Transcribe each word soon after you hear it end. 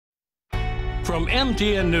From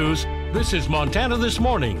MTN News, this is Montana This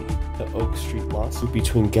Morning. The Oak Street lawsuit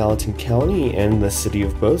between Gallatin County and the city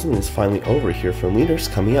of Bozeman is finally over. Here from leaders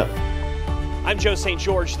coming up. I'm Joe St.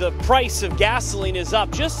 George. The price of gasoline is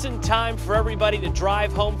up just in time for everybody to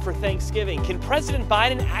drive home for Thanksgiving. Can President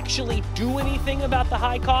Biden actually do anything about the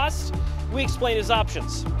high cost? We explain his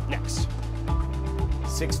options next.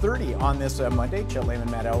 6:30 on this Monday. Chet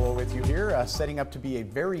Lehman, Matt Elwell with you here, setting up to be a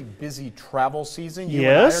very busy travel season. You and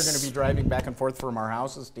I are going to be driving back and forth from our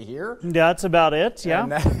houses to here. That's about it, yeah.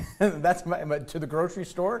 And that's to the grocery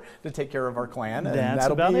store to take care of our clan. And that's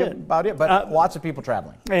that'll about be it. about it. But lots of people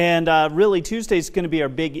traveling. And really, Tuesday's going to be our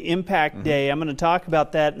big impact day. I'm going to talk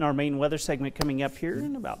about that in our main weather segment coming up here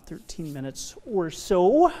in about 13 minutes or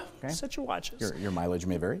so. Okay. Set your watches. Your mileage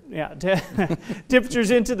may vary. Yeah.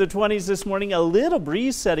 Temperatures into the 20s this morning. A little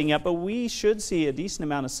breeze setting up, but we should see a decent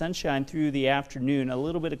amount of sunshine through the afternoon. A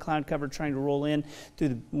little bit of cloud cover trying to roll in through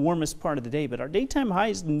the warmest part of the day, but our daytime high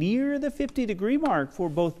is near the 50-degree mark for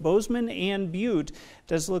both Bozeman and Butte.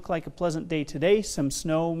 Does look like a pleasant day today. Some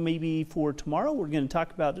snow maybe for tomorrow. We're going to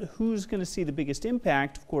talk about who's going to see the biggest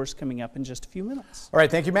impact, of course, coming up in just a few minutes. All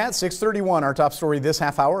right, thank you, Matt. 6:31, our top story this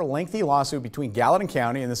half hour. A lengthy lawsuit between Gallatin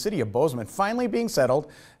County and the city of Bozeman finally being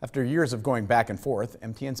settled after years of going back and forth.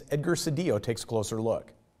 MTN's Edgar Cedillo takes a closer look.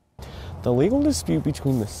 The legal dispute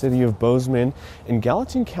between the city of Bozeman and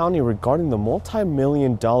Gallatin County regarding the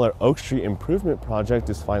multi-million-dollar Oak Street improvement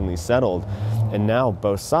project is finally settled, and now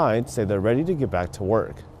both sides say they're ready to get back to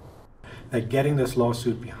work. That getting this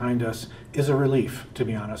lawsuit behind us is a relief, to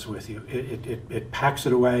be honest with you. It packs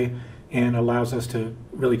it away and allows us to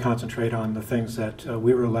really concentrate on the things that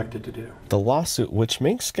we were elected to do. The lawsuit, which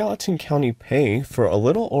makes Gallatin County pay for a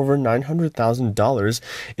little over $900,000,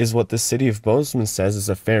 is what the city of Bozeman says is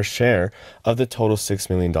a fair share of the total $6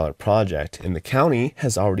 million project, and the county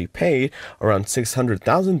has already paid around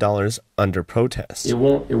 $600,000 under protest. It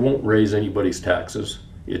won't raise anybody's taxes.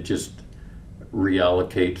 It just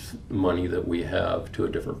reallocates money that we have to a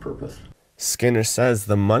different purpose. Skinner says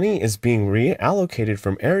the money is being reallocated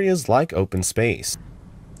from areas like open space.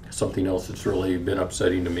 Something else that's really been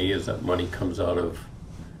upsetting to me is that money comes out of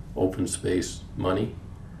open space money,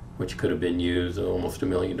 which could have been used, almost $1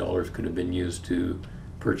 million could have been used to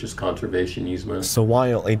purchase conservation easements. So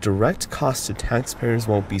while a direct cost to taxpayers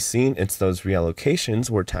won't be seen, it's those reallocations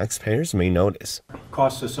where taxpayers may notice.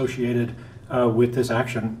 Costs associated with this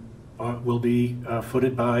action will be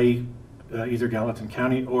footed by either Gallatin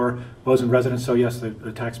County or Bozeman residents. So yes,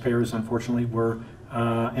 the taxpayers unfortunately were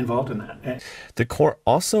involved in that. The court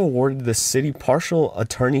also awarded the city partial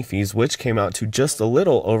attorney fees, which came out to just a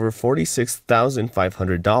little over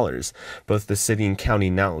 $46,500. Both the city and county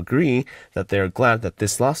now agree that they are glad that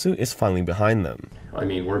this lawsuit is finally behind them. I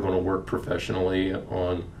mean, we're going to work professionally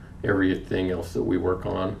on everything else that we work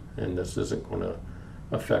on, and this isn't going to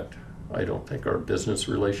affect, I don't think, our business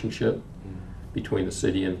relationship between the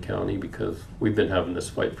city and county, because we've been having this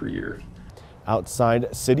fight for years.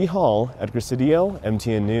 Outside City Hall, Edgar Cedillo,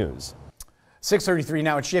 MTN News. 6:33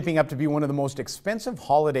 now. It's shaping up to be one of the most expensive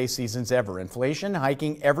holiday seasons ever. Inflation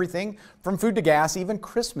hiking everything from food to gas, even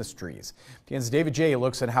Christmas trees. MTN's David J.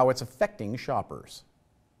 looks at how it's affecting shoppers.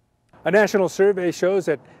 A national survey shows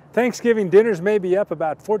that Thanksgiving dinners may be up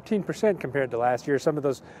about 14% compared to last year. Some of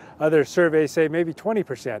those other surveys say maybe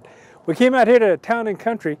 20%. We came out here to Town and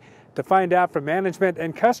Country to find out from management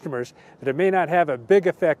and customers that it may not have a big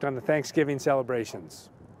effect on the Thanksgiving celebrations.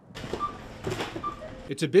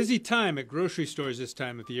 It's a busy time at grocery stores this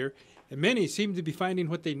time of year, and many seem to be finding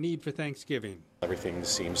what they need for Thanksgiving. Everything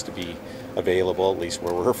seems to be available, at least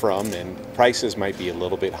where we're from, and prices might be a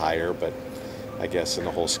little bit higher, but I guess in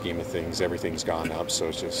the whole scheme of things, everything's gone up, so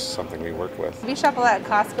it's just something we work with. We shop a lot at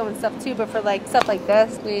Costco and stuff too, but for like stuff like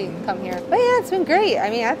this, we come here. But yeah, it's been great. I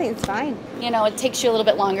mean, I think it's fine. You know, it takes you a little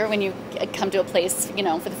bit longer when you come to a place, you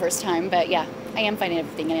know, for the first time, but yeah, I am finding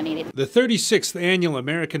everything I needed. The 36th annual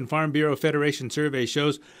American Farm Bureau Federation survey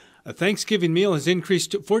shows a Thanksgiving meal has increased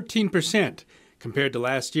to 14% compared to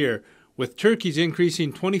last year, with turkeys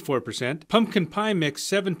increasing 24%, pumpkin pie mix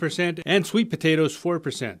 7%, and sweet potatoes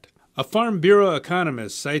 4%. A Farm Bureau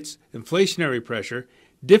economist cites inflationary pressure,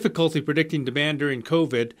 difficulty predicting demand during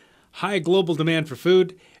COVID, high global demand for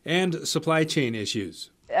food, and supply chain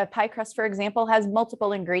issues. A pie crust, for example, has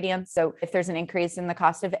multiple ingredients. So if there's an increase in the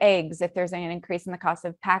cost of eggs, if there's an increase in the cost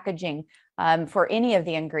of packaging for any of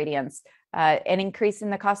the ingredients, an increase in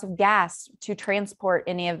the cost of gas to transport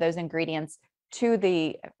any of those ingredients to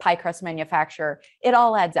the pie crust manufacturer, it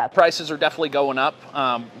all adds up. Prices are definitely going up.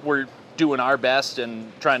 We're doing our best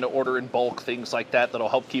and trying to order in bulk, things like that, that'll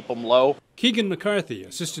help keep them low. Keegan McCarthy,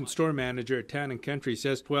 assistant store manager at Town and Country,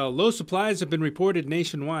 says while low supplies have been reported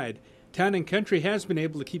nationwide, Town and Country has been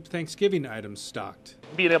able to keep Thanksgiving items stocked.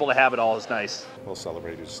 Being able to have it all is nice. We'll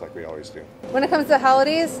celebrate it just like we always do. When it comes to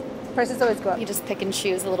holidays, prices always go up. You just pick and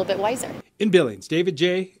choose a little bit wiser. In Billings, David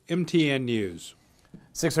J., MTN News.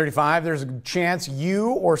 6:35, there's a chance you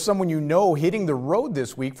or someone you know hitting the road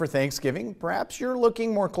this week for Thanksgiving. Perhaps you're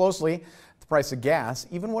looking more closely at the price of gas,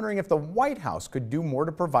 even wondering if the White House could do more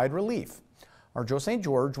to provide relief. Our Joe St.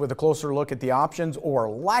 George with a closer look at the options or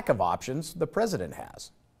lack of options the president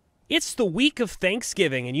has. It's the week of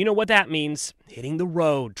Thanksgiving, and you know what that means. Hitting the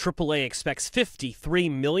road. AAA expects 53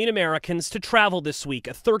 million Americans to travel this week,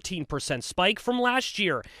 a 13% spike from last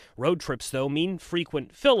year. Road trips, though, mean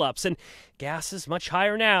frequent fill-ups, and gas is much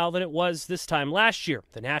higher now than it was this time last year.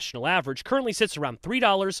 The national average currently sits around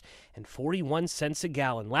 $3.41 a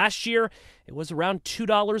gallon. Last year, it was around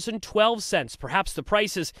 $2.12. Perhaps the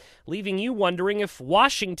price is leaving you wondering if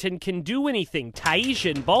Washington can do anything.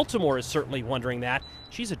 Taisha in Baltimore is certainly wondering that.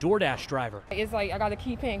 She's a DoorDash driver. It's like I got to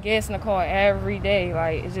keep paying gas in the car every day.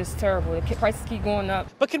 Like, it's just terrible. The prices keep going up.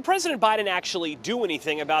 But can President Biden actually do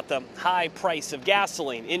anything about the high price of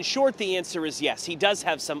gasoline? In short, the answer is yes. He does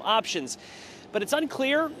have some options, but it's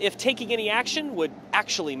unclear if taking any action would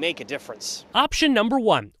actually make a difference. Option number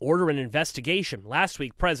one, order an investigation. Last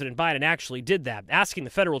week, President Biden actually did that, asking the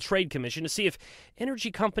Federal Trade Commission to see if energy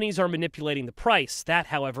companies are manipulating the price. That,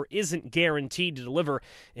 however, isn't guaranteed to deliver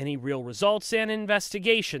any real results, and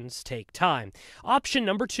investigations take time. Option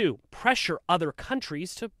number two, pressure other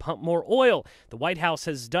countries to pump more oil. The White House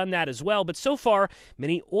has done that as well, but so far,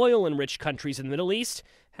 many oil-enriched countries in the Middle East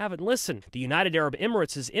haven't listened. The United Arab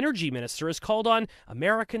Emirates' energy minister has called on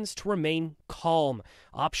Americans to remain calm.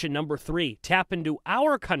 Option number three, tap into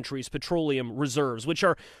our country's petroleum reserves, which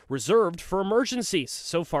are reserved for emergencies.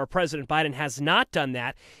 So far, President Biden has not done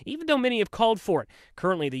that, even though many have called for it.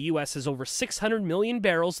 Currently, the U.S. has over 600 million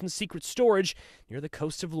barrels in secret storage near the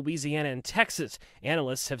coast of Louisiana and Texas.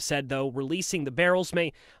 Analysts have said, though, releasing the barrels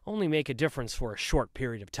may only make a difference for a short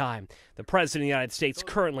period of time. The President of the United States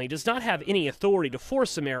currently does not have any authority to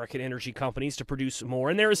force American energy companies to produce more,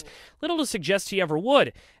 and there is little to suggest he ever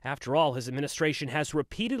would. After all, his administration has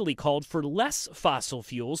repeatedly called for less fossil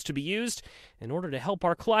fuels to be used in order to help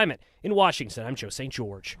our climate. In Washington, I'm Joe St.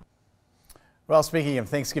 George. Well, speaking of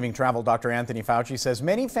Thanksgiving travel, Dr. Anthony Fauci says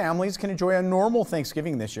many families can enjoy a normal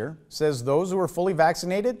Thanksgiving this year. Says those who are fully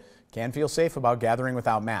vaccinated can feel safe about gathering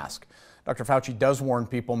without masks. Dr. Fauci does warn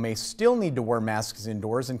people may still need to wear masks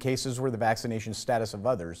indoors in cases where the vaccination status of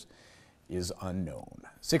others is unknown.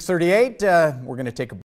 6:38, we're going to take a